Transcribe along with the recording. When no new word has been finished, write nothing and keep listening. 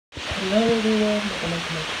Hello everyone, welcome back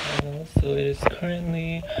to my channel. So it is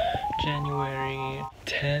currently January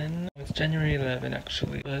 10. It's January 11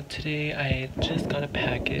 actually. But today I just got a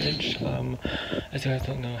package. As you guys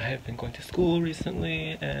don't know, I have been going to school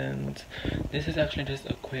recently, and this is actually just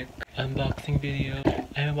a quick unboxing video.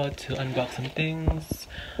 I'm about to unbox some things.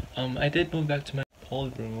 I did move back to my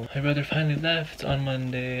old room. My brother finally left on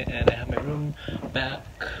Monday, and I have my room back.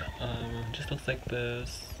 Just looks like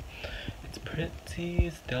this. It's pretty,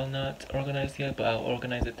 still not organized yet, but I'll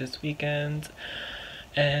organize it this weekend.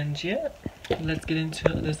 And yeah, let's get into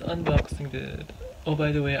this unboxing vid. Oh,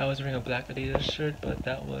 by the way, I was wearing a black Adidas shirt, but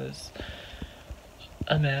that was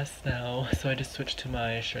a mess now, so I just switched to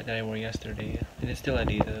my shirt that I wore yesterday, and it's still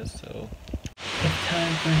Adidas, so it's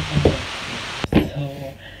time for an unboxing.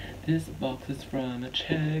 So this box is from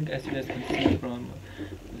Chegg, as you guys can see from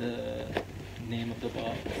the name of the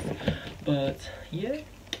box. But yeah,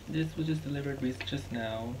 this was just delivered just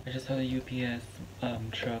now. I just saw the UPS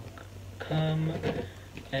truck come,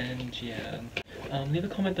 and yeah. Leave a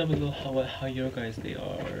comment down below how your guys' day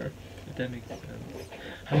are, if that makes sense.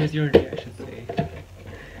 How was your day, I should say.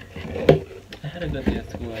 I had a good day at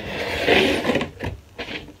school.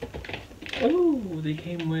 Oh, they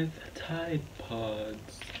came with Tide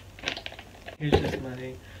Pods. Here's just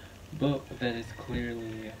my book that is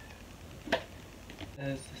clearly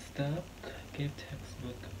as stuck. Give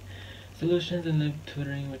textbook. Solutions in live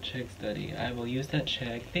tutoring with Chegg study. I will use that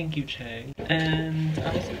Chegg. Thank you, Chegg. And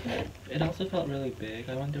it also felt really big.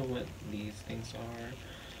 I wonder what these things are.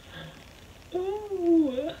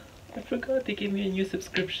 Oh, I forgot they gave me a new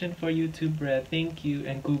subscription for YouTube Red. Thank you.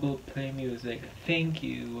 And Google Play Music. Thank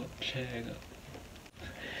you, Chegg.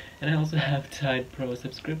 And I also have Tide Pro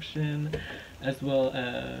subscription, as well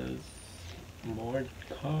as more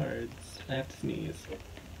cards. I have to sneeze.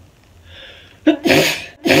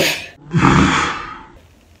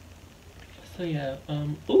 So yeah,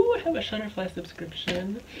 ooh, I have a Shutterfly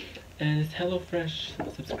subscription, and it's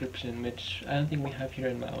HelloFresh subscription, which I don't think we have here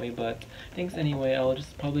in Maui, but thanks anyway. I'll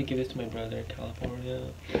just probably give this to my brother in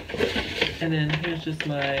California. And then here's just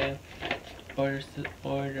my order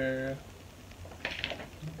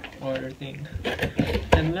thing.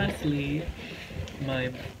 And lastly,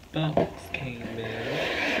 my box came in.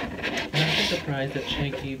 I'm actually surprised that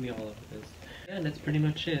Chegg gave me all of this. Yeah, that's pretty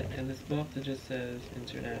much it. And this box, it just says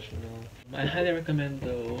international. I highly recommend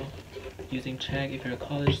though using Chegg if you're a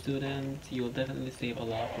college student. You'll definitely save a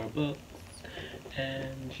lot for books.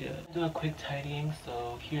 And yeah, do a quick tidying.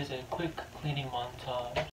 So here's a quick cleaning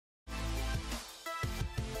montage.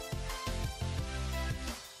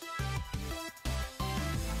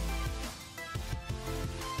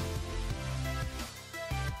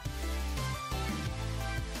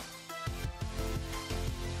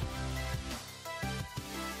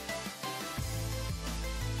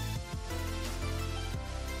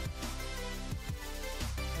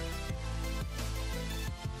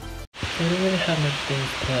 I don't really have much things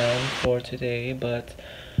planned for today, but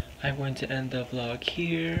I'm going to end the vlog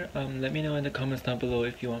here. Let me know in the comments down below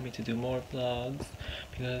if you want me to do more vlogs,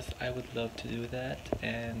 because I would love to do that.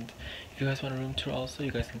 And if you guys want a room tour also,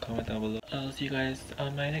 you guys can comment down below. I'll see you guys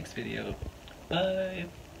on my next video. Bye!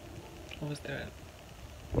 What was that?